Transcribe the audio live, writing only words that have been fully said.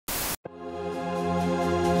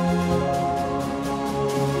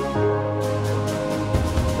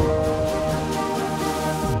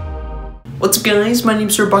What's up guys, my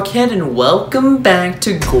name's SirBucketHead and welcome back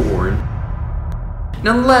to Gorn.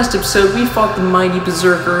 Now in the last episode we fought the mighty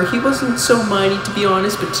Berserker. He wasn't so mighty to be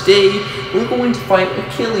honest, but today we're going to fight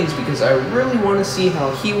Achilles because I really want to see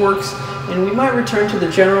how he works, and we might return to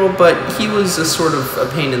the general, but he was a sort of a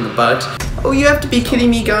pain in the butt. Oh, you have to be kidding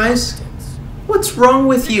me guys. What's wrong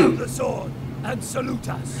with you?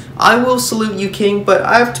 I will salute you, King, but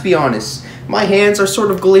I have to be honest. My hands are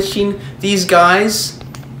sort of glitching. These guys,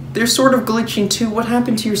 they're sort of glitching too. What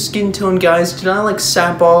happened to your skin tone, guys? Did I like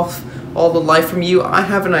sap off all the life from you? I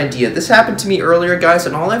have an idea. This happened to me earlier, guys,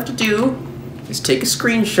 and all I have to do is take a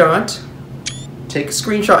screenshot.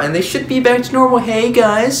 And they should be back to normal. Hey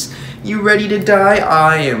guys, you ready to die?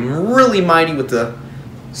 I am really mighty with the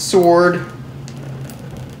sword.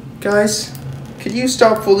 Guys, could you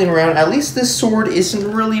stop fooling around? At least this sword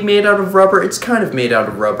isn't really made out of rubber. It's kind of made out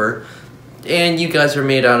of rubber. And you guys are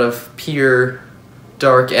made out of pure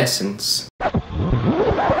dark essence.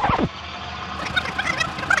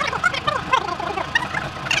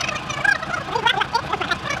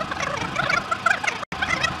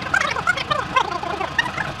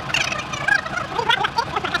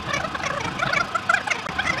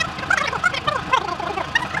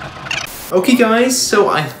 Okay guys, so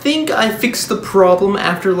I think I fixed the problem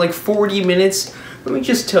after like 40 minutes. Let me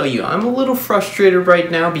just tell you, I'm a little frustrated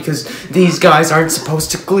right now because these guys aren't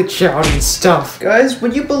supposed to glitch out and stuff. Guys,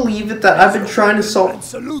 would you believe it that I've been trying to solve...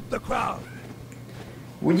 Salute the crowd.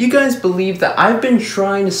 Would you guys believe that I've been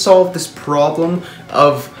trying to solve this problem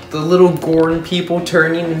of the little Gorn people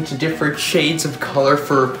turning into different shades of color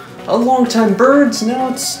for a long time? Birds,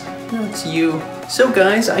 now it's you. So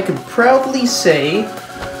guys, I could proudly say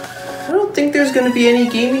I don't think there's going to be any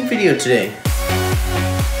gaming video today.